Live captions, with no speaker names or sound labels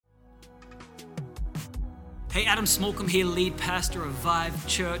Hey, Adam Smallcombe here, lead pastor of Vive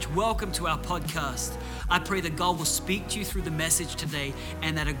Church. Welcome to our podcast. I pray that God will speak to you through the message today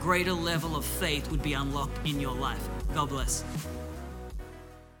and that a greater level of faith would be unlocked in your life. God bless.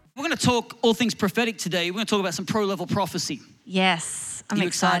 We're going to talk all things prophetic today. We're going to talk about some pro-level prophecy. Yes, I'm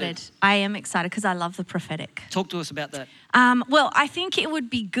excited? I am excited because I love the prophetic. Talk to us about that. Well, I think it would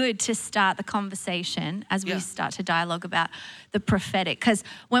be good to start the conversation as we start to dialogue about the prophetic. Because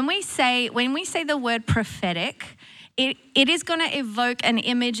when we say the word prophetic, it is going to evoke an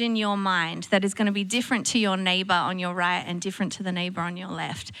image in your mind that is going to be different to your neighbor on your right and different to the neighbor on your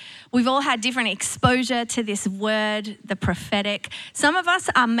left. We've all had different exposure to this word, the prophetic. Some of us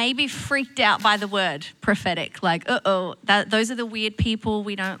are maybe freaked out by the word prophetic, like, those are the weird people,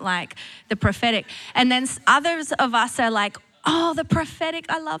 we don't like the prophetic. And then others of us are like, oh, the prophetic,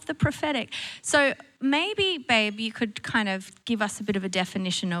 I love the prophetic. So maybe, babe, you could kind of give us a bit of a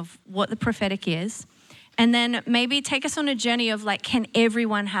definition of what the prophetic is. And then maybe take us on a journey of like, can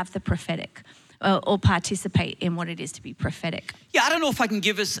everyone have the prophetic or participate in what it is to be prophetic? Yeah, I don't know if I can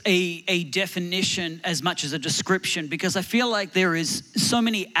give us a definition as much as a description, because I feel like there is so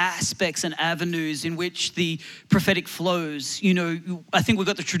many aspects and avenues in which the prophetic flows. You know, I think we've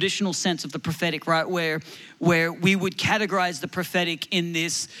got the traditional sense of the prophetic, right, where we would categorize the prophetic in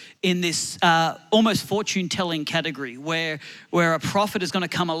this almost fortune-telling category, where a prophet is going to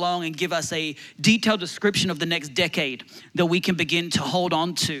come along and give us a detailed description of the next decade that we can begin to hold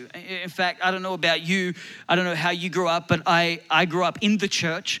on to. In fact, I don't know about you, I don't know how you grew up, but I grew up in the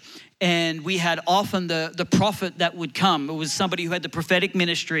church, and we had often the prophet that would come. It was somebody who had the prophetic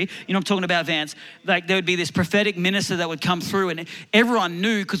ministry. You know, I'm talking about, Vance. Like, there would be this prophetic minister that would come through, and everyone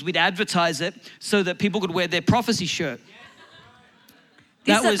knew because we'd advertise it so that people could wear their prophecy shirt.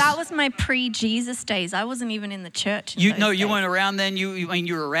 That was my pre-Jesus days. I wasn't even in the church. You weren't around then. You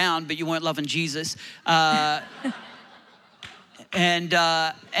were around, but you weren't loving Jesus. And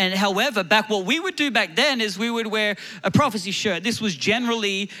however, what we would do back then is we would wear a prophecy shirt. This was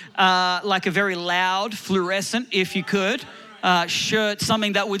generally like a very loud, fluorescent, if you could, shirt,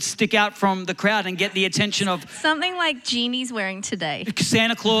 something that would stick out from the crowd and get the attention of... Something like Jeannie's wearing today.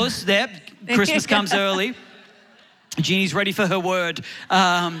 Santa Claus, there. Christmas comes early. Jeannie's ready for her word.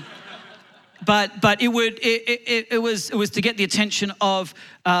 But it was to get the attention of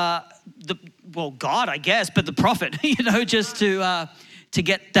God, I guess, but the prophet, just to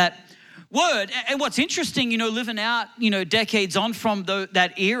get that word. And what's interesting, living out, decades on from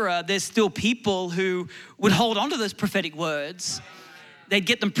that era, there's still people who would hold on to those prophetic words. They'd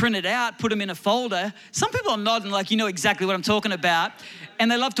get them printed out, put them in a folder. Some people are nodding like, you know exactly what I'm talking about.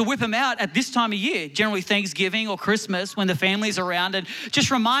 And they love to whip them out at this time of year, generally Thanksgiving or Christmas, when the family's around, and just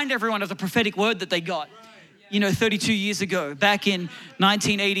remind everyone of the prophetic word that they got, 32 years ago, back in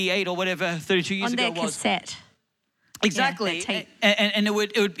 1988 or whatever 32 years ago was. On their cassette. Exactly. Yeah, tape. And it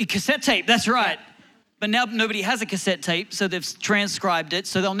would be cassette tape, that's right. Yeah. But now nobody has a cassette tape, so they've transcribed it,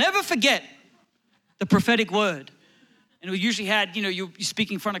 so they'll never forget the prophetic word. And we usually had, you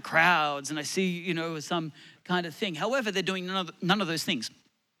speak in front of crowds, and I see, some kind of thing. However, they're doing none of those things.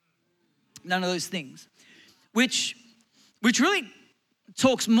 None of those things. Which really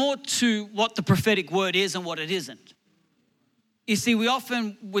talks more to what the prophetic word is and what it isn't. You see, we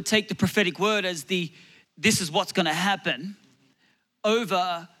often would take the prophetic word as this is what's going to happen,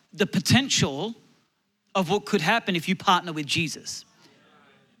 over the potential of what could happen if you partner with Jesus.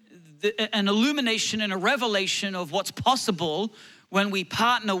 An illumination and a revelation of what's possible when we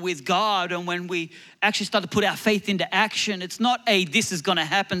partner with God and when we actually start to put our faith into action. It's not this is going to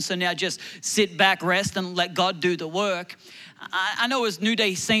happen, so now just sit back, rest, and let God do the work. I know as New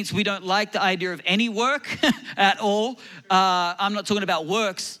Day Saints, we don't like the idea of any work at all. I'm not talking about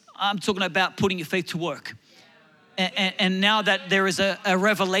works. I'm talking about putting your faith to work. And now that there is a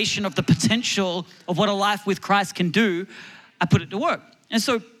revelation of the potential of what a life with Christ can do, I put it to work. And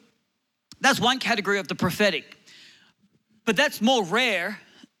so that's one category of the prophetic. But that's more rare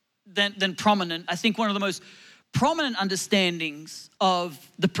than prominent. I think one of the most prominent understandings of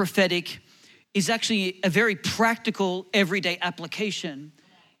the prophetic is actually a very practical, everyday application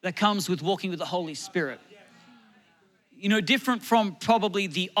that comes with walking with the Holy Spirit. Different from probably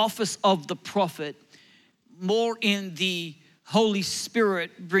the office of the prophet, more in the Holy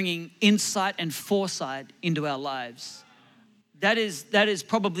Spirit bringing insight and foresight into our lives. That is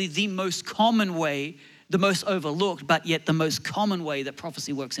probably the most common way, the most overlooked, but yet the most common way that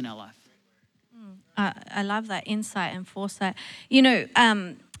prophecy works in our life. I love that insight and foresight.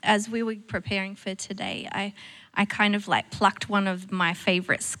 As we were preparing for today, I kind of like plucked one of my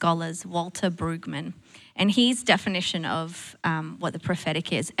favorite scholars, Walter Brueggemann, and his definition of what the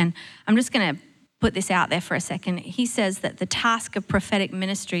prophetic is. And I'm just going to put this out there for a second. He says that the task of prophetic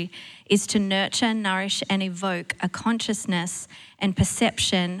ministry is to nurture, nourish, and evoke a consciousness and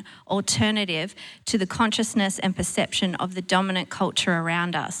perception alternative to the consciousness and perception of the dominant culture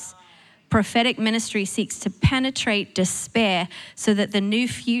around us. Prophetic ministry seeks to penetrate despair so that the new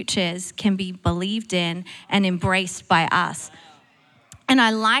futures can be believed in and embraced by us. And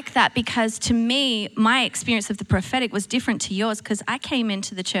I like that because to me, my experience of the prophetic was different to yours because I came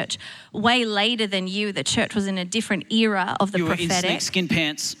into the church way later than you. The church was in a different era of the prophetic. You were in snakeskin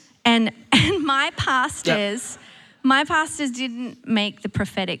pants. And my pastors didn't make the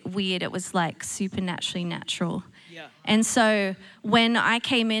prophetic weird. It was like supernaturally natural. Yeah. And so when I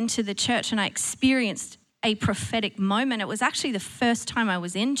came into the church and I experienced a prophetic moment, it was actually the first time I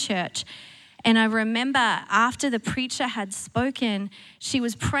was in church. And I remember after the preacher had spoken, she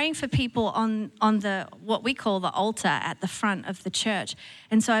was praying for people on the what we call the altar at the front of the church.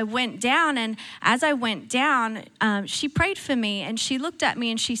 And so I went down, and as I went down, she prayed for me, and she looked at me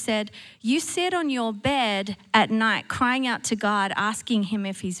and she said, "You sit on your bed at night crying out to God, asking him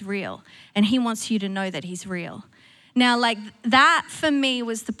if he's real, and he wants you to know that he's real." Now, like that for me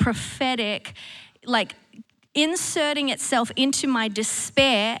was the prophetic, like inserting itself into my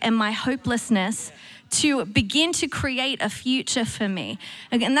despair and my hopelessness to begin to create a future for me.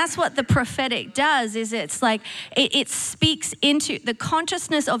 And that's what the prophetic does, is it's like it speaks into the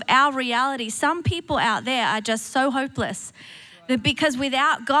consciousness of our reality. Some people out there are just so hopeless that because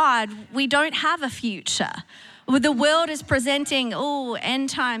without God, we don't have a future. The world is presenting, end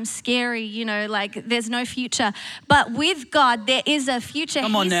times, scary, like there's no future. But with God, there is a future.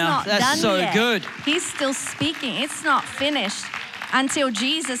 Come on He's now, not that's done so yet. good. He's still speaking. It's not finished until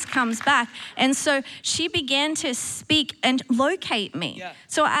Jesus comes back. And so she began to speak and locate me. Yeah.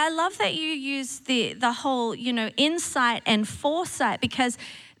 So I love that you use the whole, insight and foresight, because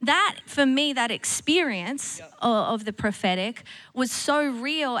that, for me, that experience of the prophetic was so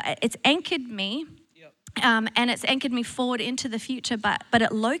real. It's anchored me. And it's anchored me forward into the future, but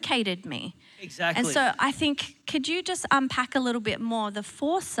it located me. Exactly. And so I think, could you just unpack a little bit more the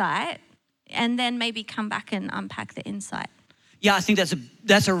foresight and then maybe come back and unpack the insight? Yeah, I think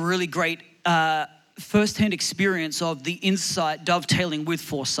that's a really great first-hand experience of the insight dovetailing with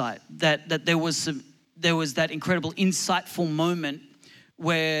foresight. That there was that incredible insightful moment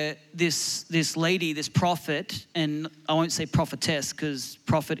where this lady, this prophet, and I won't say prophetess because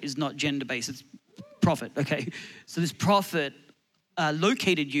prophet is not gender-based, it's prophet, okay? So this prophet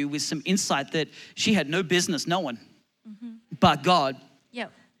located you with some insight that she had no business knowing, but God.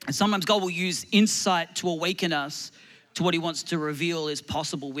 Yep. And sometimes God will use insight to awaken us to what he wants to reveal is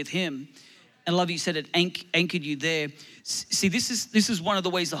possible with him. And I love you said it anchored you there. See, this is one of the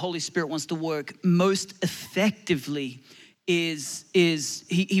ways the Holy Spirit wants to work most effectively is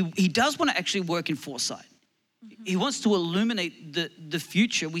he does want to actually work in foresight. He wants to illuminate the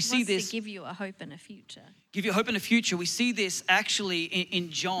future. We see this. To give you a hope and a future. Give you a hope and a future. We see this actually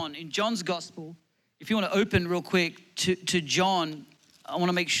in John's gospel. If you want to open real quick to John, I want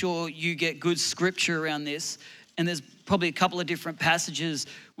to make sure you get good scripture around this. And there's probably a couple of different passages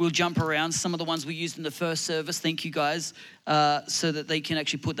we'll jump around. Some of the ones we used in the first service. Thank you guys, so that they can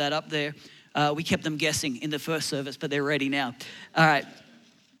actually put that up there. We kept them guessing in the first service, but they're ready now. All right.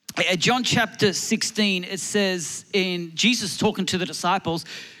 John chapter 16, it says in Jesus talking to the disciples,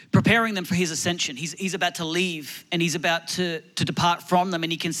 preparing them for his ascension. He's about to leave and he's about to depart from them,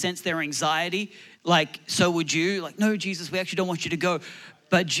 and he can sense their anxiety. Like, so would you? Like, no, Jesus, we actually don't want you to go.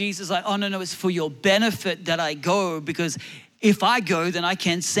 But Jesus is like, oh, no, it's for your benefit that I go, because if I go, then I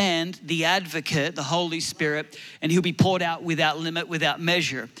can send the advocate, the Holy Spirit, and he'll be poured out without limit, without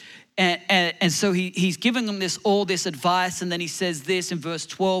measure. And so he's giving them all this advice, and then he says this in verse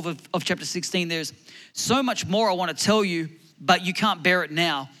 12 of chapter 16, there's so much more I want to tell you, but you can't bear it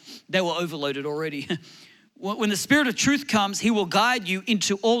now. They were overloaded already. When the Spirit of truth comes, he will guide you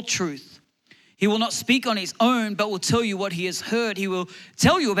into all truth. He will not speak on his own, but will tell you what he has heard. He will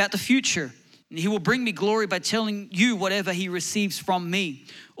tell you about the future. And he will bring me glory by telling you whatever he receives from me.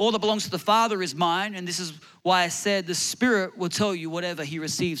 All that belongs to the Father is mine, and this is why I said the Spirit will tell you whatever he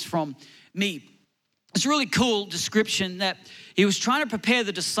receives from me. It's a really cool description that he was trying to prepare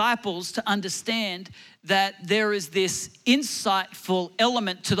the disciples to understand that there is this insightful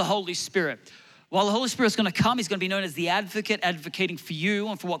element to the Holy Spirit. While the Holy Spirit's going to come, he's going to be known as the advocate, advocating for you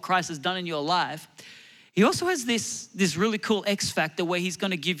and for what Christ has done in your life. He also has this really cool X factor where he's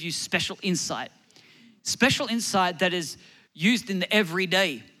going to give you special insight that is used in the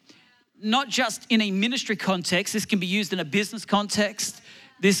everyday, not just in a ministry context. This can be used in a business context.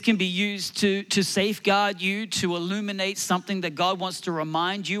 This can be used to safeguard you, to illuminate something that God wants to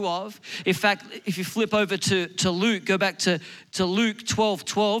remind you of. In fact, if you flip over to Luke, go back to Luke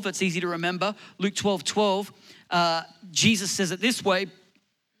 12:12. It's easy to remember. Luke 12:12. Jesus says it this way,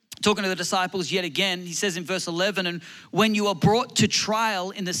 talking to the disciples yet again. He says in verse 11, and when you are brought to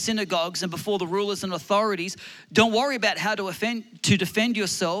trial in the synagogues and before the rulers and authorities, don't worry about how to defend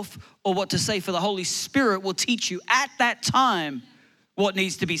yourself or what to say, for the Holy Spirit will teach you at that time what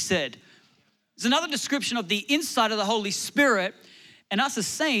needs to be said. There's another description of the inside of the Holy Spirit and us as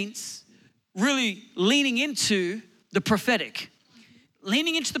saints really leaning into the prophetic.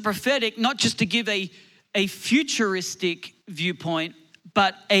 Leaning into the prophetic, not just to give a futuristic viewpoint,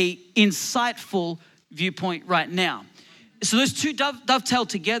 but a insightful viewpoint right now. So those two dovetail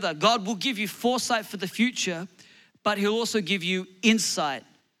together. God will give you foresight for the future, but he'll also give you insight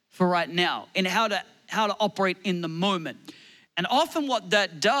for right now and how to operate in the moment. And often what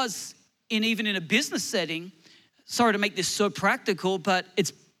that does, even in a business setting, sorry to make this so practical, but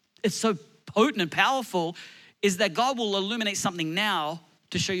it's so potent and powerful, is that God will illuminate something now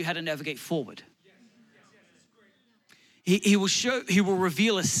to show you how to navigate forward. He will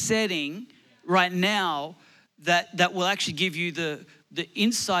reveal a setting right now that will actually give you the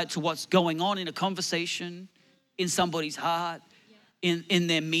insight to what's going on in a conversation, in somebody's heart, in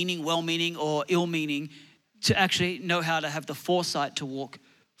their meaning, well-meaning or ill-meaning, to actually know how to have the foresight to walk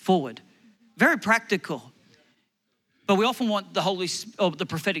forward. Very practical. But we often want the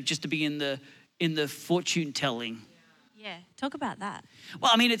prophetic just to be in the fortune telling. Yeah, talk about that. Well,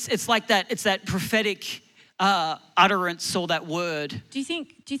 I mean, it's like that. It's that prophetic utterance or that word. Do you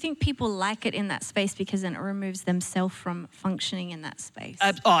think people like it in that space because then it removes themselves from functioning in that space?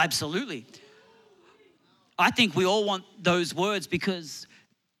 Absolutely. I think we all want those words because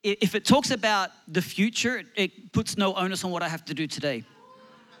if it talks about the future, it puts no onus on what I have to do today.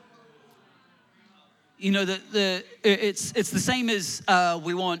 You know, it's the same as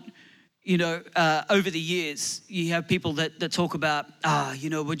we want. You know, over the years, you have people that talk about,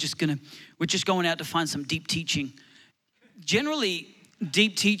 we're just going out to find some deep teaching. Generally,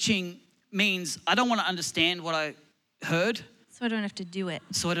 deep teaching means I don't want to understand what I heard. So I don't have to do it.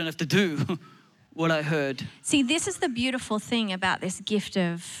 So I don't have to do what I heard. See, this is the beautiful thing about this gift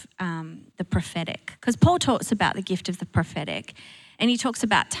of the prophetic. Because Paul talks about the gift of the prophetic. And he talks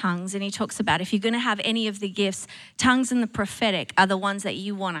about tongues, and he talks about if you're going to have any of the gifts, tongues and the prophetic are the ones that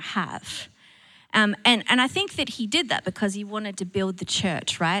you want to have. And I think that he did that because he wanted to build the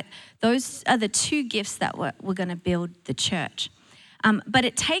church, right? Those are the two gifts that were going to build the church. But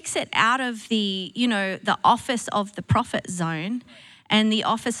it takes it out of the office of the prophet zone and the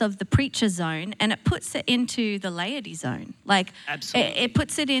office of the preacher zone, and it puts it into the laity zone. Like, it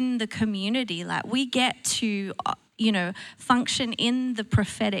puts it in the community. Like, we get to function in the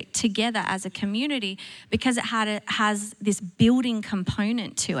prophetic together as a community because it has this building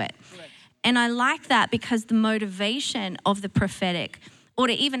component to it. Correct. And I like that because the motivation of the prophetic, or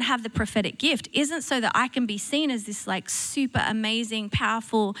to even have the prophetic gift, isn't so that I can be seen as this like super amazing,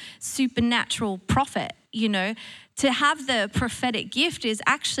 powerful, supernatural prophet. To have the prophetic gift is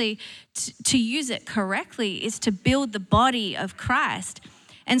actually to use it correctly, is to build the body of Christ.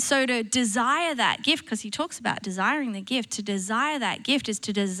 And so to desire that gift, because he talks about desiring the gift, to desire that gift is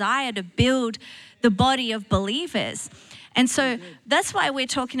to desire to build the body of believers. And so that's why we're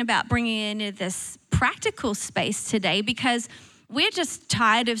talking about bringing into this practical space today, because we're just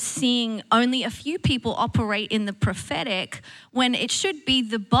tired of seeing only a few people operate in the prophetic when it should be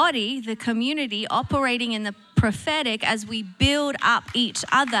the body, the community operating in the prophetic as we build up each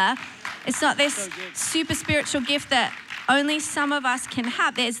other. It's not this super spiritual gift that only some of us can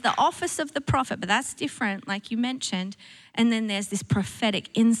have. There's the office of the prophet, but that's different, like you mentioned. And then there's this prophetic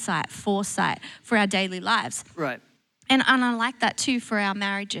insight, foresight for our daily lives. Right. And I like that too for our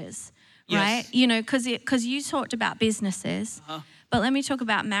marriages, right? Yes. Because you talked about businesses, but let me talk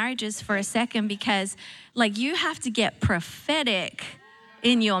about marriages for a second, because like you have to get prophetic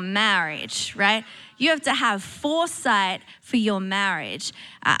in your marriage, right? You have to have foresight for your marriage.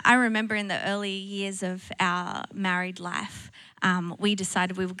 I remember in the early years of our married life, we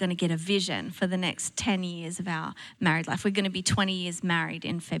decided we were going to get a vision for the next 10 years of our married life. We're going to be 20 years married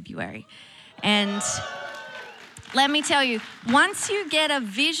in February. And let me tell you, once you get a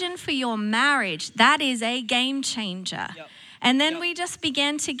vision for your marriage, that is a game changer. Yep. And then we just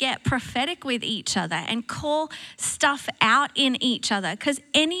began to get prophetic with each other and call stuff out in each other, because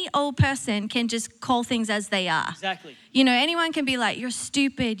any old person can just call things as they are. Exactly. Anyone can be like, you're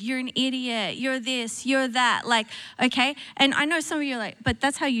stupid, you're an idiot, you're this, you're that. Like, okay. And I know some of you are like, but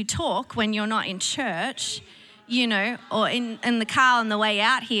that's how you talk when you're not in church. you know, or in the car on the way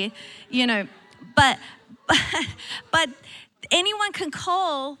out here, you know. But anyone can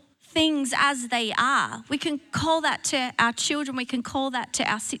call things as they are. We can call that to our children. We can call that to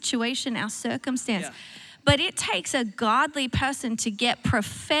our situation, our circumstance. Yeah. But it takes a godly person to get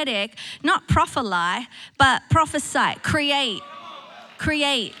prophetic, not prophesy, but prophesy, create,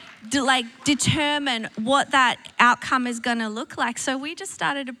 determine what that outcome is going to look like. So we just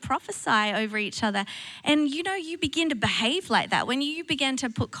started to prophesy over each other. And you know, you begin to behave like that. When you begin to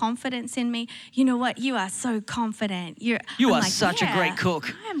put confidence in me, you know what? You are so confident. You are such a great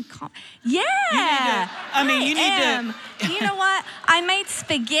cook. You need to. You know what? I made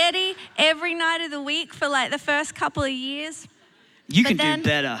spaghetti every night of the week for like the first couple of years. You can do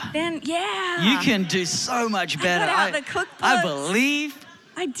better. You can do so much better. I put out the cookbooks. I believe.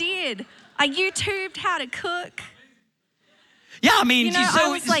 I did. I YouTubed how to cook. Yeah, I mean, you know, I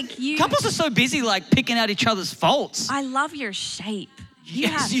was like, couples are so busy like picking out each other's faults. I love your shape.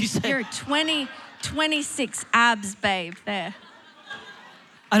 You're 26 abs, babe, there.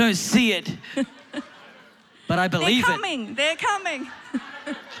 I don't see it, but I believe it. They're coming.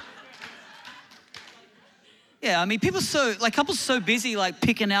 Yeah, I mean, couples so busy like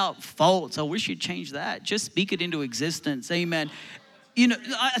picking out faults. I wish you'd change that. Just speak it into existence. Amen. You know,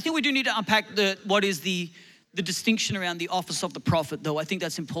 I think we do need to unpack what is the distinction around the office of the prophet, though. I think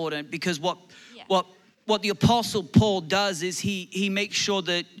that's important because what the Apostle Paul does is he makes sure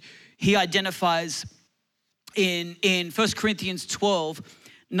that he identifies in 1 Corinthians 12,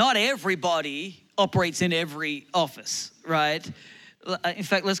 not everybody operates in every office, right? In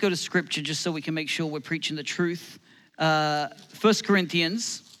fact, let's go to scripture just so we can make sure we're preaching the truth. 1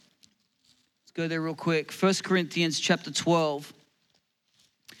 Corinthians, let's go there real quick. 1 Corinthians chapter 12.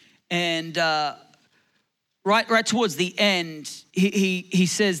 And right towards the end, he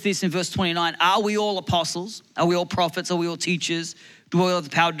says this in verse 29, are we all apostles? Are we all prophets? Are we all teachers? Do we all have the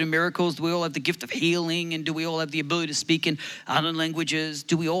power to do miracles? Do we all have the gift of healing? And do we all have the ability to speak in unknown languages?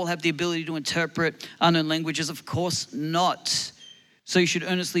 Do we all have the ability to interpret unknown languages? Of course not. So you should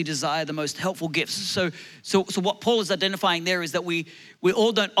earnestly desire the most helpful gifts. So what Paul is identifying there is that we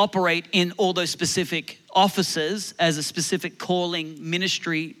all don't operate in all those specific offices as a specific calling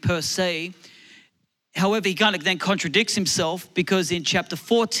ministry per se. However, he kind of then contradicts himself because in chapter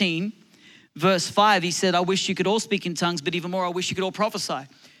 14, verse 5, he said, I wish you could all speak in tongues, but even more, I wish you could all prophesy.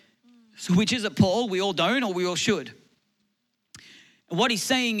 So which is it, Paul? We all don't or we all should? And what he's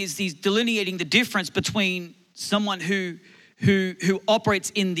saying is he's delineating the difference between someone who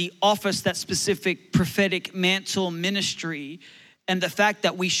operates in the office, that specific prophetic mantle ministry, and the fact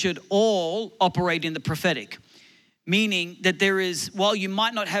that we should all operate in the prophetic. Meaning that there is, while you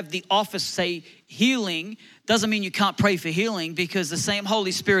might not have the office, say, healing, doesn't mean you can't pray for healing because the same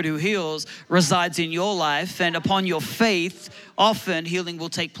Holy Spirit who heals resides in your life, and upon your faith, often healing will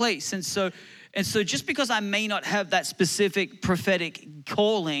take place. And so just because I may not have that specific prophetic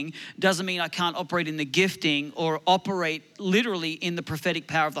calling doesn't mean I can't operate in the gifting or operate literally in the prophetic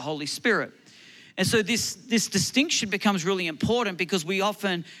power of the Holy Spirit. And so this distinction becomes really important because we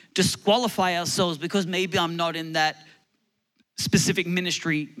often disqualify ourselves because maybe I'm not in that specific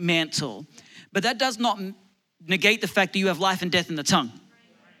ministry mantle. But that does not negate the fact that you have life and death in the tongue.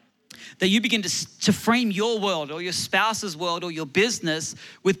 That you begin to frame your world or your spouse's world or your business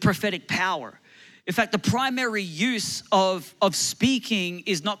with prophetic power. In fact, the primary use of speaking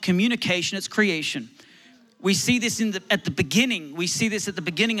is not communication, it's creation. We see this at the beginning. We see this at the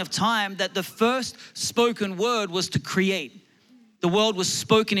beginning of time, that the first spoken word was to create. The world was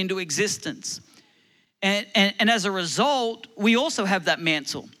spoken into existence. And as a result, we also have that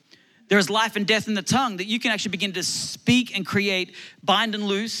mantle. There's life and death in the tongue, that you can actually begin to speak and create, bind and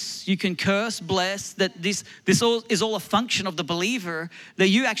loose. You can curse, bless, that this all is all a function of the believer, that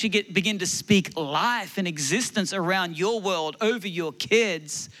you actually begin to speak life and existence around your world, over your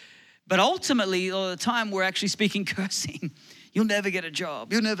kids. But ultimately, all the time, we're actually speaking cursing. You'll never get a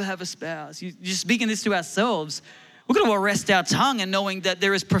job. You'll never have a spouse. You're just speaking this to ourselves. We're going to arrest our tongue and knowing that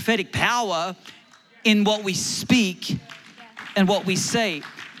there is prophetic power in what we speak and what we say.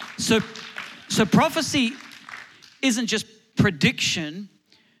 So prophecy isn't just prediction.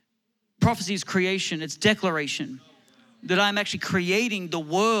 Prophecy is creation. It's declaration. That I'm actually creating the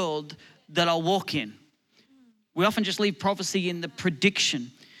world that I'll walk in. We often just leave prophecy in the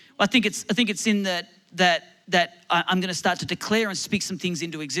prediction. I think it's in that I'm going to start to declare and speak some things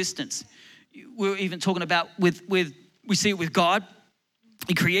into existence. We're even talking about we see it with God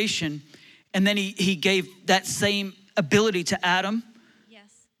in creation, and then he gave that same ability to Adam.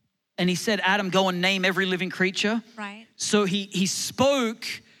 And he said, Adam, go and name every living creature. Right. So he spoke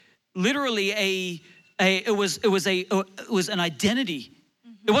literally an identity.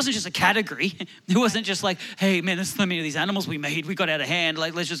 It wasn't just a category. It wasn't just like, hey, man, there's so many of these animals we made. We got out of hand.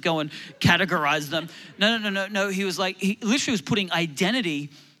 Like, let's just go and categorize them. No. He literally was putting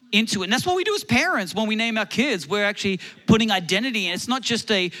identity into it. And that's what we do as parents when we name our kids. We're actually putting identity in. It's not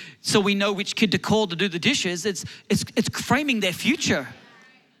just so we know which kid to call to do the dishes. It's framing their future.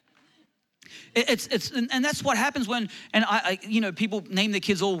 And that's what happens when people name their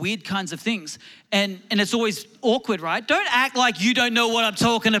kids all weird kinds of things, and it's always awkward, right? Don't act like you don't know what I'm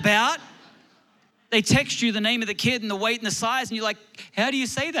talking about. They text you the name of the kid and the weight and the size, and you're like, how do you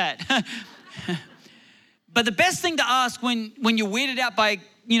say that? But the best thing to ask when you're weirded out by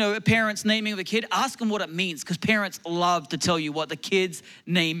a parent's naming of a kid, ask them what it means, because parents love to tell you what the kid's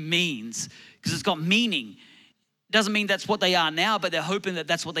name means, because it's got meaning. It doesn't mean that's what they are now, but they're hoping that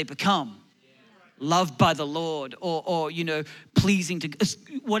that's what they become. Loved by the Lord, or pleasing to,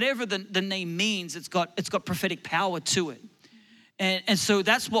 whatever the name means, it's got prophetic power to it. And so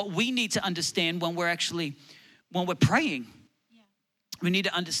that's what we need to understand when we're praying. Yeah. We need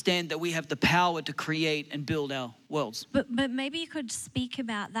to understand that we have the power to create and build our worlds. But maybe you could speak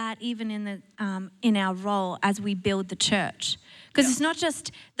about that even in our role as we build the church. Because It's not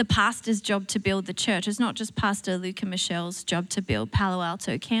just the pastor's job to build the church. It's not just Pastor Luke and Michelle's job to build Palo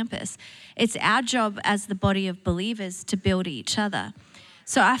Alto campus. It's our job as the body of believers to build each other.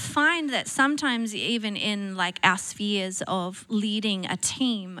 So I find that sometimes even in like our spheres of leading a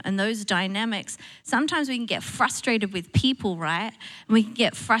team and those dynamics, sometimes we can get frustrated with people, right? And we can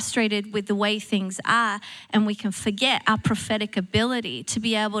get frustrated with the way things are, and we can forget our prophetic ability to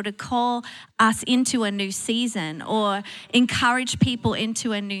be able to call us into a new season or encourage people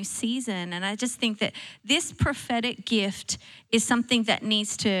into a new season. And I just think that this prophetic gift is something that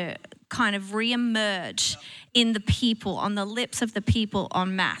needs to kind of reemerge in the people, on the lips of the people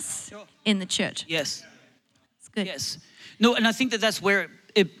en masse in the church. Yes. It's good. Yes. No, and I think that's where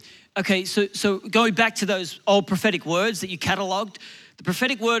so going back to those old prophetic words that you cataloged, the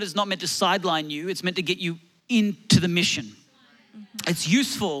prophetic word is not meant to sideline you. It's meant to get you into the mission. Mm-hmm. It's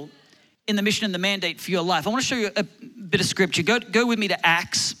useful in the mission and the mandate for your life. I want to show you a bit of scripture. Go with me to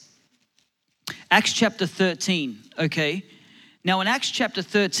Acts chapter 13, okay? Now, in Acts chapter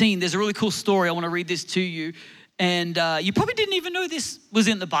 13, there's a really cool story. I want to read this to you. And you probably didn't even know this was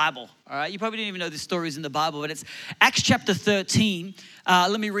in the Bible, all right? You probably didn't even know this story is in the Bible, but it's Acts chapter 13.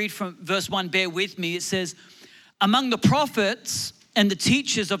 Let me read from verse 1. Bear with me. It says, among the prophets and the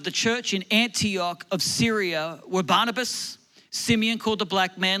teachers of the church in Antioch of Syria were Barnabas, Simeon called the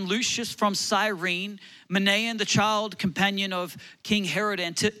black man, Lucius from Cyrene, Manaen, the child companion of King Herod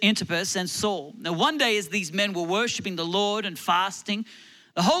Antipas, and Saul. Now one day as these men were worshiping the Lord and fasting,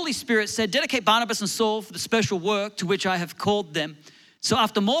 the Holy Spirit said, dedicate Barnabas and Saul for the special work to which I have called them. So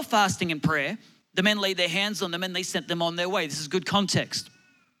after more fasting and prayer, the men laid their hands on them and they sent them on their way. This is good context.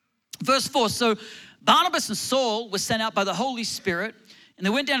 Verse 4, so Barnabas and Saul were sent out by the Holy Spirit, and they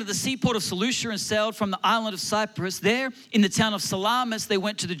went down to the seaport of Seleucia and sailed from the island of Cyprus. There, in the town of Salamis, they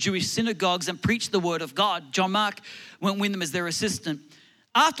went to the Jewish synagogues and preached the word of God. John Mark went with them as their assistant.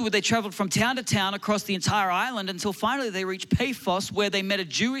 Afterward, they traveled from town to town across the entire island until finally they reached Paphos, where they met a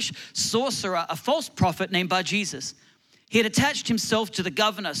Jewish sorcerer, a false prophet named Bar-Jesus. He had attached himself to the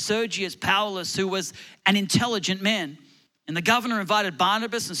governor, Sergius Paulus, who was an intelligent man. And the governor invited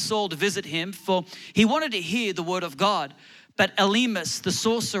Barnabas and Saul to visit him, for he wanted to hear the word of God. But Elymas, the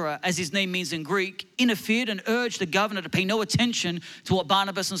sorcerer, as his name means in Greek, interfered and urged the governor to pay no attention to what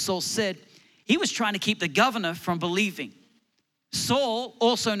Barnabas and Saul said. He was trying to keep the governor from believing. Saul,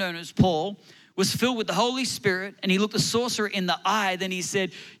 also known as Paul, was filled with the Holy Spirit, and he looked the sorcerer in the eye. Then he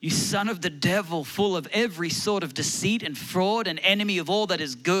said, you son of the devil, full of every sort of deceit and fraud, and enemy of all that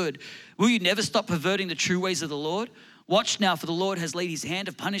is good. Will you never stop perverting the true ways of the Lord? Watch now, for the Lord has laid his hand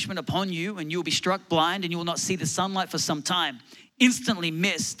of punishment upon you, and you will be struck blind, and you will not see the sunlight for some time. Instantly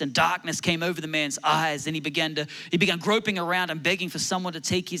mist and darkness came over the man's eyes, and he began groping around and begging for someone to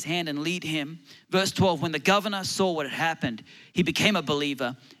take his hand and lead him. Verse 12, when the governor saw what had happened, he became a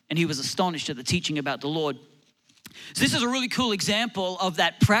believer, and he was astonished at the teaching about the Lord. So this is a really cool example of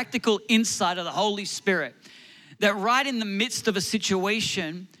that practical insight of the Holy Spirit, that right in the midst of a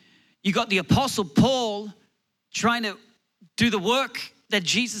situation, you got the Apostle Paul trying to do the work that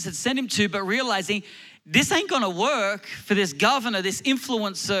Jesus had sent him to, but realizing this ain't gonna work for this governor, this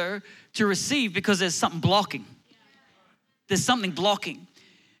influencer to receive, because there's something blocking. There's something blocking.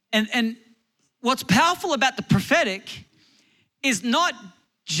 And what's powerful about the prophetic is not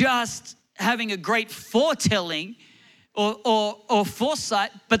just having a great foretelling, or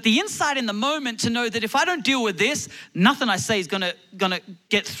foresight, but the insight in the moment to know that if I don't deal with this, nothing I say is gonna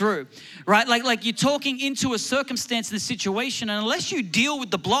get through, right? Like you're talking into a circumstance and a situation, and unless you deal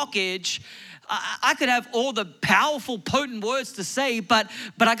with the blockage, I could have all the powerful, potent words to say, but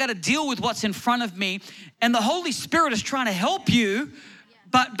I got to deal with what's in front of me, and the Holy Spirit is trying to help you.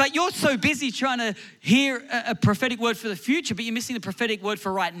 But you're so busy trying to hear a prophetic word for the future, but you're missing the prophetic word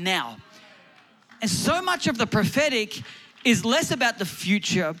for right now. And so much of the prophetic is less about the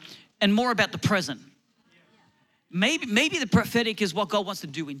future and more about the present. Maybe the prophetic is what God wants to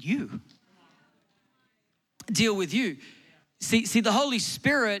do in you. Deal with you. See the Holy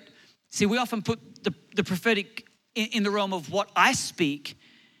Spirit, we often put the prophetic in the realm of what I speak,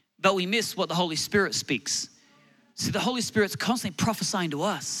 but we miss what the Holy Spirit speaks. See, the Holy Spirit's constantly prophesying to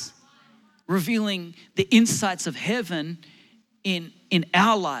us, revealing the insights of heaven in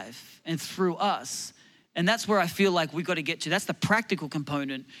our life and through us. And that's where I feel like we've got to get to. That's the practical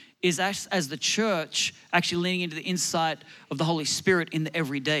component, is as the church actually leaning into the insight of the Holy Spirit in the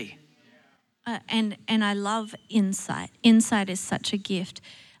everyday. And I love insight. Insight is such a gift.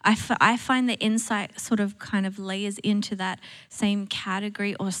 I find that insight sort of kind of layers into that same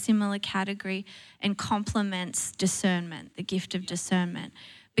category or similar category and complements discernment, the gift of discernment,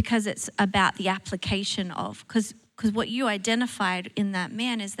 because it's about the application of, because what you identified in that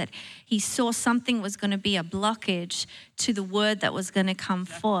man is that he saw something was going to be a blockage to the word that was going to come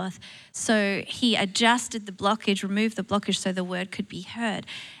forth. So he adjusted the blockage, removed the blockage so the word could be heard.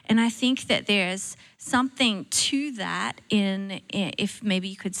 And I think that there's something to that if maybe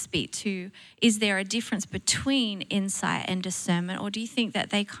you could speak to, is there a difference between insight and discernment, or do you think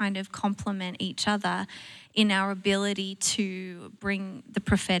that they kind of complement each other in our ability to bring the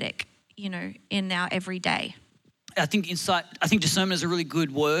prophetic, in our everyday? I think discernment is a really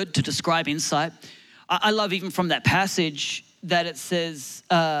good word to describe insight. I love even from that passage that it says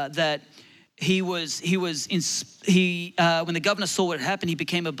that when the governor saw what had happened, he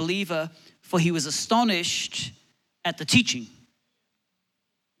became a believer, for he was astonished at the teaching,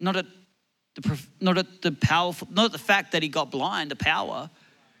 not at the fact that he got blind, the power.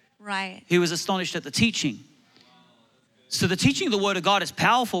 Right. He was astonished at the teaching. So the teaching of the word of God is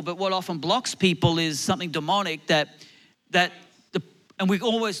powerful, but what often blocks people is something demonic and we're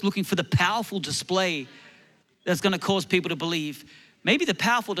always looking for the powerful display that's going to cause people to believe. Maybe the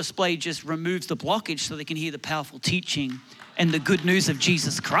powerful display just removes the blockage so they can hear the powerful teaching and the good news of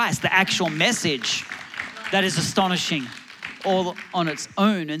Jesus Christ, the actual message that is astonishing all on its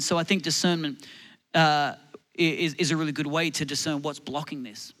own. And so I think discernment is a really good way to discern what's blocking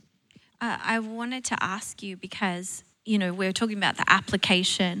this. I wanted to ask you because we're talking about the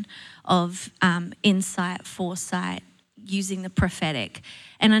application of insight, foresight, using the prophetic.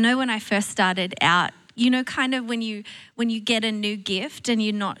 And I know when I first started out, kind of when you get a new gift and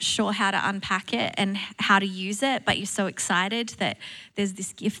you're not sure how to unpack it and how to use it, but you're so excited that there's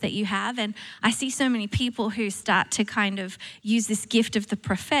this gift that you have. And I see so many people who start to kind of use this gift of the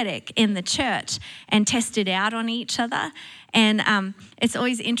prophetic in the church and test it out on each other. And it's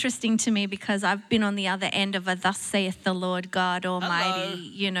always interesting to me because I've been on the other end of a thus saith the Lord God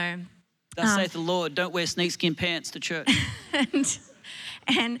Almighty, Hello. Thus saith the Lord, don't wear snakeskin pants to church.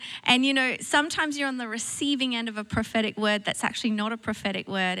 And sometimes you're on the receiving end of a prophetic word that's actually not a prophetic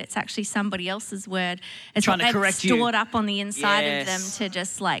word. It's actually somebody else's word. It's trying what to correct you. Stored up on the inside of them Yes. to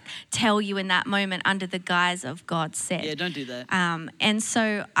just like tell you in that moment under the guise of God said. Yeah, don't do that. And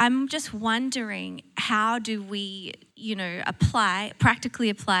so I'm just wondering, how do we, practically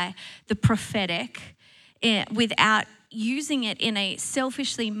apply the prophetic without using it in a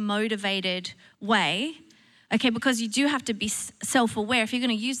selfishly motivated way? Okay, because you do have to be self-aware. If you're going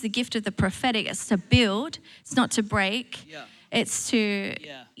to use the gift of the prophetic, it's to build, it's not to break. Yeah. It's to,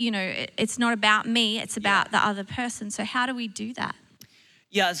 it's not about me, it's about the other person. So how do we do that?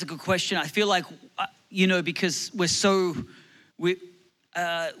 Yeah, that's a good question. I feel like, because when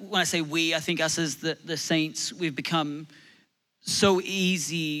I say we, I think us as the saints, we've become so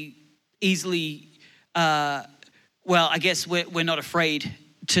easily, I guess we're not afraid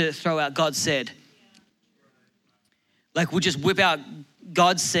to throw out God said. Like we'll just whip out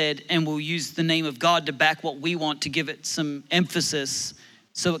God said and we'll use the name of God to back what we want to give it some emphasis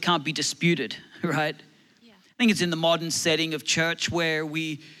so it can't be disputed, right? Yeah. I think it's in the modern setting of church where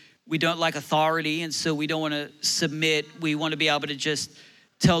we don't like authority and so we don't want to submit. We want to be able to just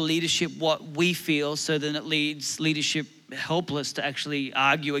tell leadership what we feel, so then it leads leadership helpless to actually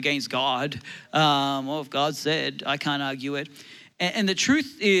argue against God. If God said, I can't argue it. And the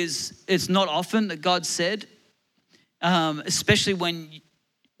truth is, it's not often that God said, especially when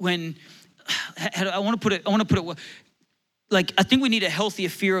I want to put it, like, I think we need a healthier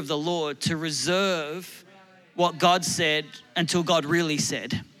fear of the Lord to reserve what God said until God really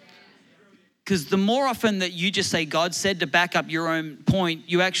said. Because the more often that you just say God said to back up your own point,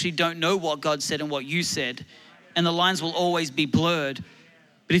 you actually don't know what God said and what you said. And the lines will always be blurred.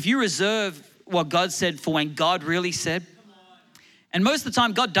 But if you reserve what God said for when God really said, and most of the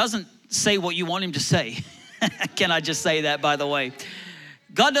time God doesn't say what you want him to say. Can I just say that, by the way?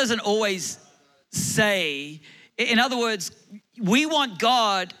 God doesn't always say, in other words, we want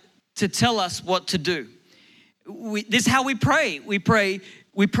God to tell us what to do. This is how we pray. We pray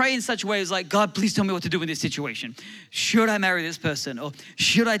in such ways like, God, please tell me what to do in this situation. Should I marry this person? Or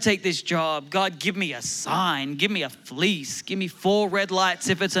should I take this job? God, give me a sign. Give me a fleece. Give me 4 red lights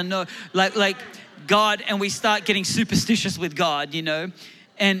if it's a no. Like God, and we start getting superstitious with God, you know.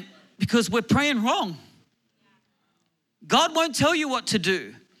 And because we're praying wrong. God won't tell you what to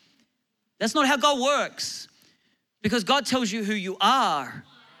do. That's not how God works. Because God tells you who you are.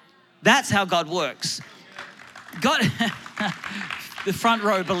 That's how God works. God, the front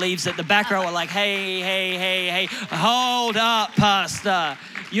row believes it. The back row are like, hey, hold up, pastor.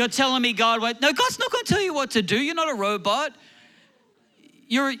 You're telling me God won't. No, God's not going to tell you what to do. You're not a robot.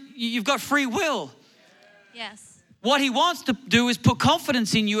 You've got free will. Yes. What he wants to do is put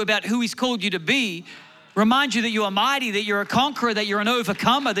confidence in you about who he's called you to be. Remind you that you are mighty, that you're a conqueror, that you're an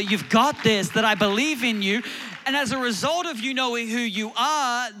overcomer, that you've got this, that I believe in you. And as a result of you knowing who you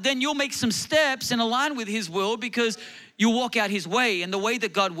are, then you'll make some steps and align with his will because you'll walk out his way. And the way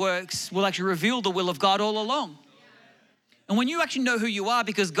that God works will actually reveal the will of God all along. And when you actually know who you are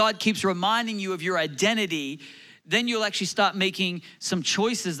because God keeps reminding you of your identity, then you'll actually start making some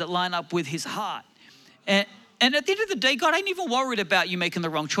choices that line up with his heart. And at the end of the day, God ain't even worried about you making the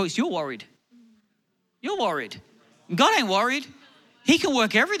wrong choice. You're worried. You're worried. God ain't worried. He can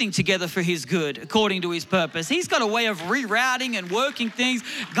work everything together for his good, according to his purpose. He's got a way of rerouting and working things.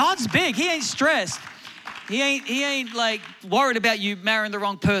 God's big. He ain't stressed. He ain't like worried about you marrying the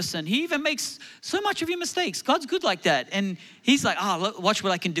wrong person. He even makes so much of your mistakes. God's good like that. And he's like, look, watch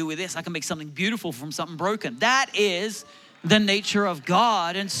what I can do with this. I can make something beautiful from something broken. That is the nature of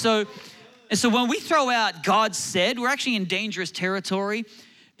God. And so when we throw out God said, we're actually in dangerous territory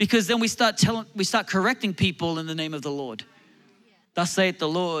because then we start correcting people in the name of the Lord. Thus saith the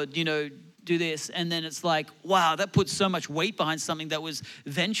Lord, do this. And then it's like, wow, that puts so much weight behind something that was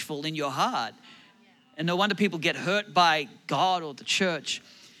vengeful in your heart. And no wonder people get hurt by God or the church.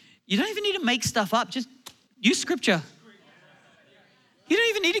 You don't even need to make stuff up. Just use scripture. You don't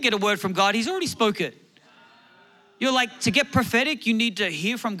even need to get a word from God. He's already spoke it. You're like, to get prophetic, you need to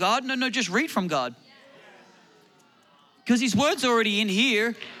hear from God. No, just read from God. Because his word's already in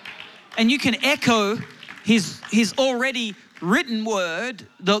here. And you can echo his already written word,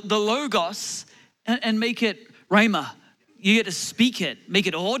 the Logos, and make it rhema. You get to speak it, make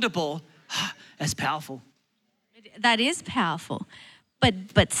it audible. That's powerful. That is powerful.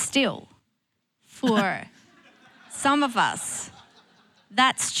 But still, for some of us,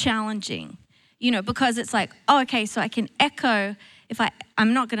 that's challenging. Because it's like, okay, so I can echo,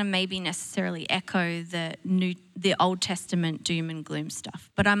 I'm not going to maybe necessarily echo the Old Testament doom and gloom stuff,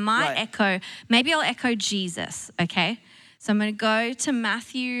 but I might maybe I'll echo Jesus, okay? So I'm going to go to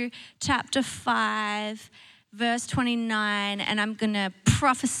Matthew chapter 5, verse 29, and I'm going to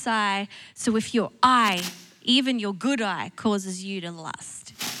prophesy. So if your eye, even your good eye, causes you to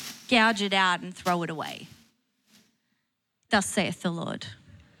lust, gouge it out and throw it away. Thus saith the Lord.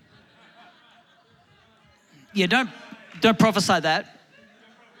 Yeah, don't prophesy that.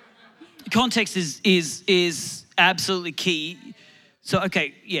 Context is absolutely key. So,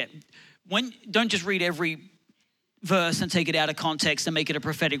 okay, yeah. Don't just read every verse and take it out of context and make it a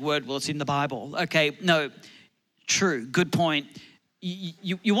prophetic word. Well, it's in the Bible. Okay, no, true, good point.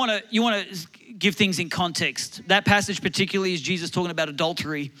 You want to give things in context. That passage particularly is Jesus talking about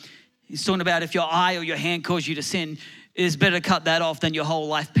adultery. He's talking about if your eye or your hand cause you to sin, it's better to cut that off than your whole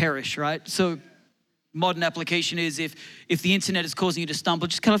life perish, right? So modern application is if the internet is causing you to stumble,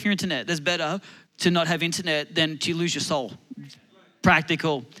 just cut off your internet. That's better to not have internet than to lose your soul.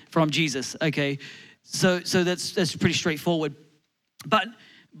 Practical from Jesus, okay? So that's pretty straightforward.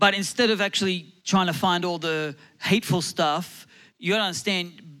 But instead of actually trying to find all the hateful stuff, you gotta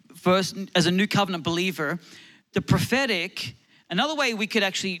understand first, as a new covenant believer, the prophetic, another way we could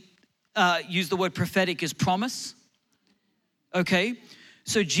actually use the word prophetic is promise, okay?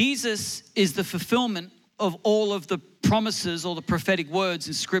 So Jesus is the fulfillment of all of the promises or the prophetic words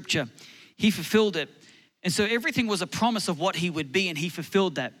in Scripture. He fulfilled it. And so everything was a promise of what he would be, and he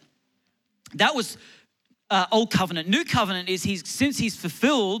fulfilled that. That was Old Covenant. New Covenant is since he's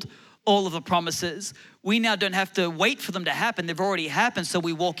fulfilled all of the promises, we now don't have to wait for them to happen. They've already happened, so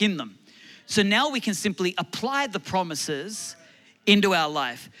we walk in them. So now we can simply apply the promises into our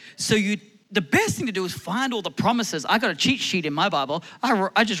life. So the best thing to do is find all the promises. I got a cheat sheet in my Bible.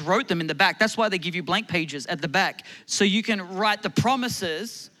 I just wrote them in the back. That's why they give you blank pages at the back. So you can write the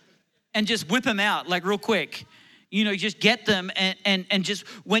promises and just whip them out like real quick. Just get them and just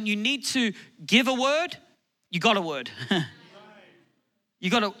when you need to give a word, you got a word. You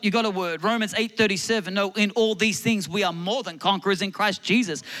got a word. Romans 8:37. No, in all these things we are more than conquerors in Christ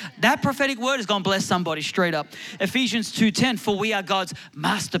Jesus. That prophetic word is going to bless somebody straight up. Ephesians 2:10. For we are God's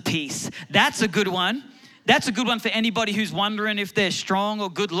masterpiece. That's a good one. That's a good one for anybody who's wondering if they're strong or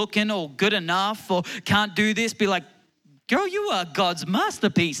good looking or good enough or can't do this. Be like, girl, you are God's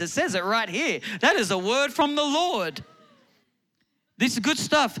masterpiece. It says it right here. That is a word from the Lord. This is good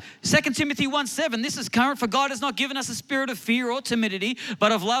stuff. 2 Timothy 1:7, this is current. For God has not given us a spirit of fear or timidity,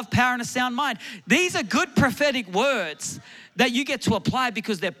 but of love, power, and a sound mind. These are good prophetic words that you get to apply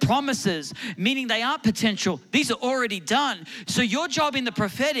because they're promises, meaning they aren't potential. These are already done. So your job in the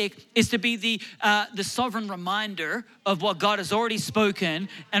prophetic is to be the sovereign reminder of what God has already spoken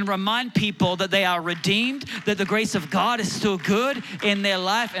and remind people that they are redeemed, that the grace of God is still good in their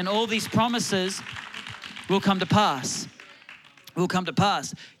life, and all these promises will come to pass. Will come to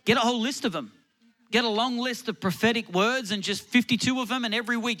pass. Get a whole list of them. Get a long list of prophetic words and just 52 of them, and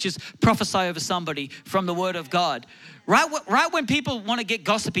every week just prophesy over somebody from the word of God. Right when people want to get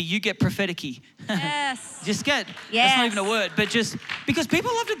gossipy, you get propheticy. Yes. Just get, yes. That's not even a word, but just because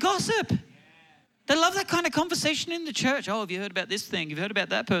people love to gossip. They love that kind of conversation in the church. Oh, have you heard about this thing? You've heard about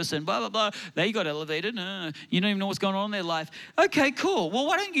that person, blah, blah, blah. They got elevated. You don't even know what's going on in their life. Okay, cool. Well,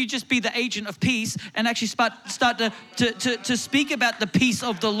 why don't you just be the agent of peace and actually start to speak about the peace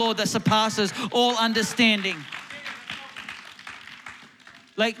of the Lord that surpasses all understanding?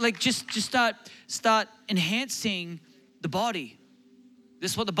 Like just start enhancing the body.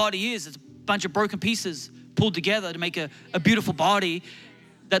 This is what the body is. It's a bunch of broken pieces pulled together to make a beautiful body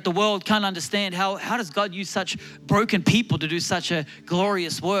that the world can't understand. How does God use such broken people to do such a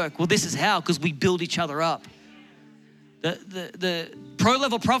glorious work? Well, this is how, because we build each other up. The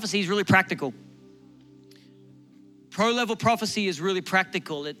pro-level prophecy is really practical. Pro-level prophecy is really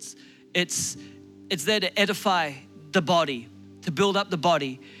practical. It's there to edify the body, to build up the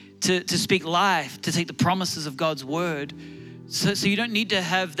body, to speak life, to take the promises of God's word. So you don't need to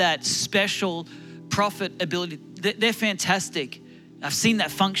have that special prophet ability. They're fantastic. I've seen that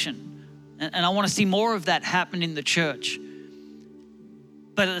function, and I want to see more of that happen in the church.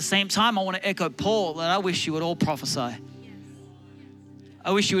 But at the same time, I want to echo Paul that I wish you would all prophesy.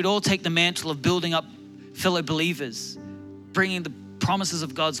 I wish you would all take the mantle of building up fellow believers, bringing the promises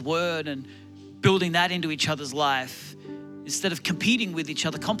of God's word and building that into each other's life. Instead of competing with each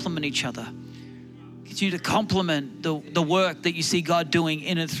other, complement each other. Continue to complement the work that you see God doing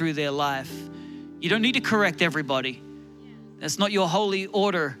in and through their life. You don't need to correct everybody. That's not your holy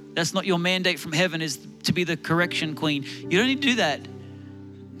order. That's not your mandate from heaven, is to be the correction queen. You don't need to do that.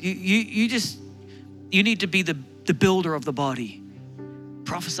 You need to be the builder of the body.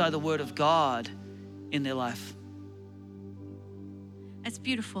 Prophesy the word of God in their life. It's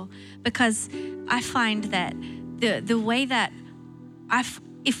beautiful because I find that the way that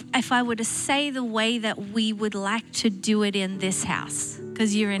if I were to say the way that we would like to do it in this house,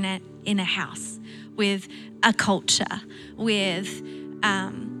 because you're in a house with a culture, with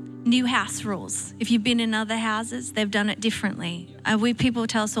new house rules. If you've been in other houses, they've done it differently. People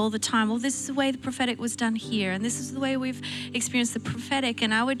tell us all the time, well, this is the way the prophetic was done here, and this is the way we've experienced the prophetic.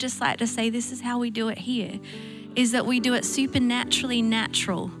 And I would just like to say, this is how we do it here, is that we do it supernaturally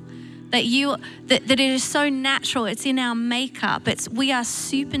natural. That it is so natural. It's in our makeup. We are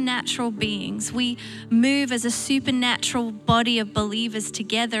supernatural beings. We move as a supernatural body of believers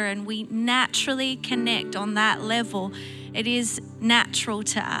together, and we naturally connect on that level. It is natural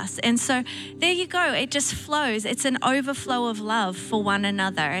to us. And so there you go. It just flows. It's an overflow of love for one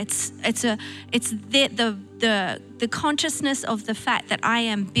another. It's the consciousness of the fact that I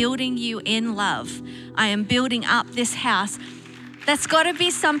am building you in love. I am building up this house. That's got to be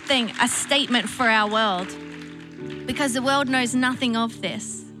a statement for our world, because the world knows nothing of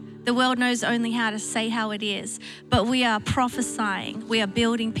this. The world knows only how to say how it is, but we are prophesying. We are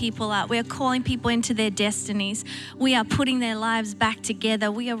building people up. We are calling people into their destinies. We are putting their lives back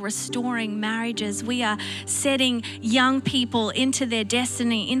together. We are restoring marriages. We are setting young people into their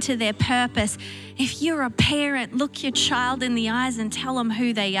destiny, into their purpose. If you're a parent, look your child in the eyes and tell them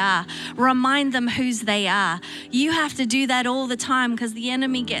who they are. Remind them whose they are. You have to do that all the time, because the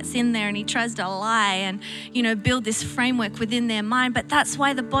enemy gets in there and he tries to lie and, build this framework within their mind. But that's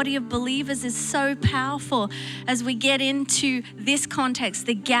why the body body of believers is so powerful. As we get into this context,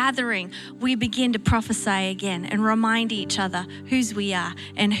 the gathering, we begin to prophesy again and remind each other whose we are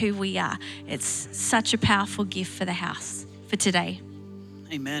and who we are. It's such a powerful gift for the house for today.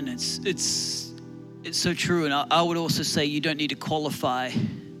 Amen. It's so true. And I would also say you don't need to qualify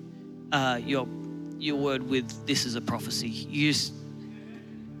your word with "this is a prophecy." You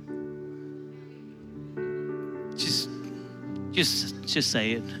just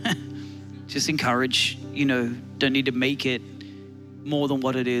say it. Just encourage. Don't need to make it more than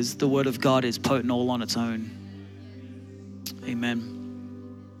what it is. The word of God is potent all on its own. Amen.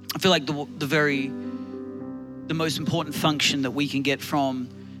 I feel like the most important function that we can get from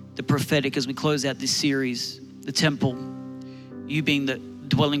the prophetic as we close out this series, the temple, you being the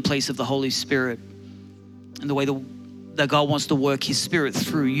dwelling place of the Holy Spirit, and the way that God wants to work his Spirit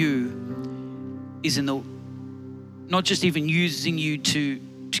through you is in not just even using you to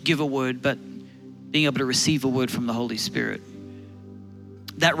give a word, but being able to receive a word from the Holy Spirit.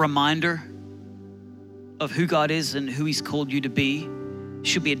 That reminder of who God is and who he's called you to be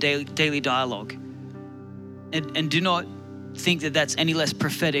should be a daily dialogue. And do not think that that's any less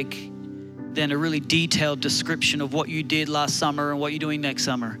prophetic than a really detailed description of what you did last summer and what you're doing next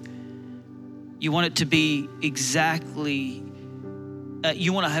summer. You want it to be exactly,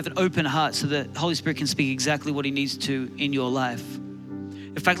 you want to have an open heart so that Holy Spirit can speak exactly what he needs to in your life.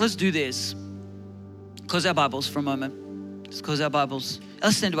 In fact, let's do this. Close our Bibles for a moment. Let's close our Bibles.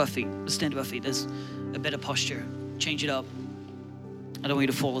 Let's stand to our feet. Let's stand to our feet. There's a better posture. Change it up. I don't want you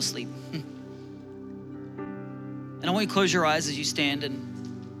to fall asleep. And I want you to close your eyes as you stand and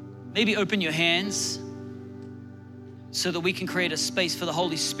maybe open your hands so that we can create a space for the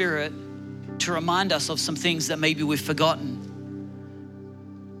Holy Spirit to remind us of some things that maybe we've forgotten.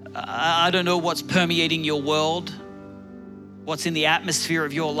 I don't know what's permeating your world, what's in the atmosphere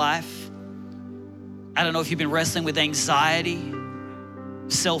of your life. I don't know if you've been wrestling with anxiety,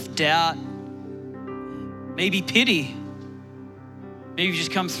 self-doubt, maybe pity. Maybe you've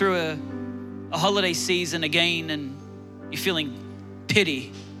just come through a holiday season again and you're feeling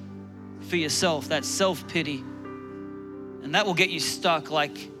pity for yourself, that self-pity. And that will get you stuck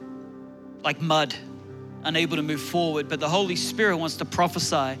like mud, unable to move forward. But the Holy Spirit wants to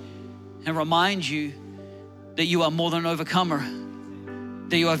prophesy and remind you that you are more than an overcomer,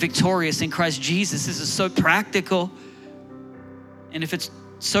 that you are victorious in Christ Jesus. This is so practical. And if it's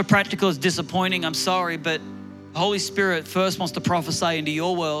so practical it's disappointing, I'm sorry, but the Holy Spirit first wants to prophesy into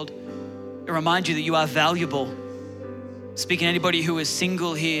your world and remind you that you are valuable. Speaking to anybody who is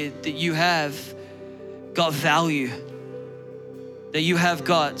single here, that you have got value, that you have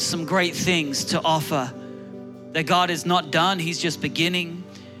got some great things to offer, that God is not done, he's just beginning.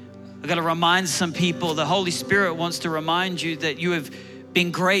 I've got to remind some people, the Holy Spirit wants to remind you that you have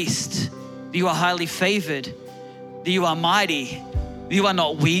been graced, that you are highly favored, that you are mighty, that you are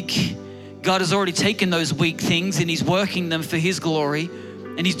not weak. God has already taken those weak things and he's working them for his glory,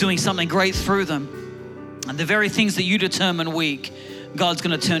 and he's doing something great through them. And the very things that you determine weak, God's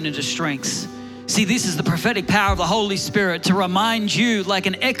going to turn into strengths. See, this is the prophetic power of the Holy Spirit to remind you, like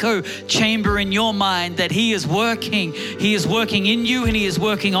an echo chamber in your mind, that he is working. He is working in you and he is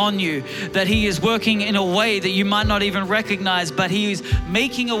working on you. That he is working in a way that you might not even recognize, but he is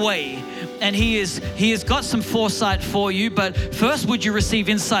making a way. And he has got some foresight for you, but first would you receive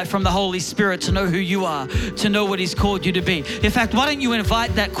insight from the Holy Spirit to know who you are, to know what he's called you to be. In fact, why don't you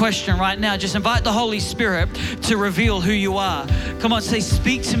invite that question right now? Just invite the Holy Spirit to reveal who you are. Come on, say,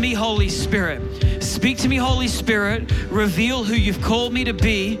 speak to me, Holy Spirit. Speak to me, Holy Spirit. Reveal who you've called me to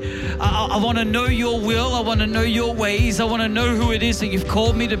be. I want to know your will. I want to know your ways. I want to know who it is that you've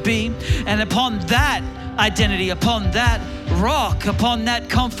called me to be. And upon that identity, upon that rock, upon that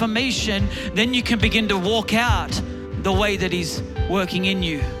confirmation, then you can begin to walk out the way that he's working in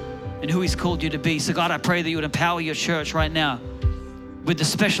you and who he's called you to be. So God, I pray that you would empower your church right now with the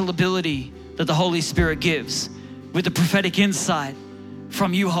special ability that the Holy Spirit gives, with the prophetic insight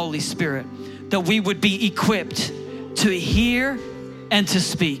from you, Holy Spirit, that we would be equipped to hear and to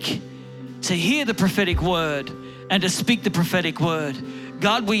speak, to hear the prophetic word and to speak the prophetic word.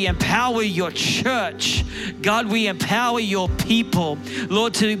 God, we empower your church. God, we empower your people,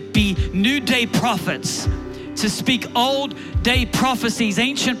 Lord, to be new day prophets, to speak old day prophecies,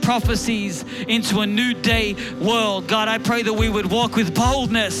 ancient prophecies into a new day world. God, I pray that we would walk with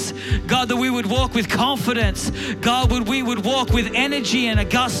boldness. God, that we would walk with confidence. God, we would walk with energy and a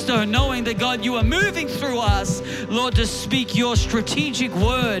gusto, knowing that, God, you are moving through us, Lord, to speak your strategic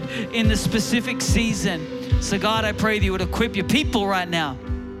word in the specific season. So God, I pray that you would equip your people right now.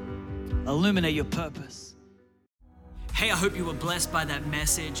 Illuminate your purpose. Hey, I hope you were blessed by that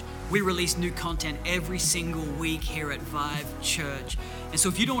message. We release new content every single week here at Vive Church. And so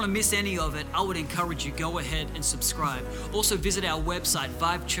if you don't want to miss any of it, I would encourage you, go ahead and subscribe. Also visit our website,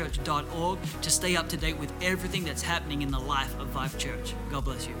 vivechurch.org, to stay up to date with everything that's happening in the life of Vive Church. God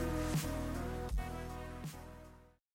bless you.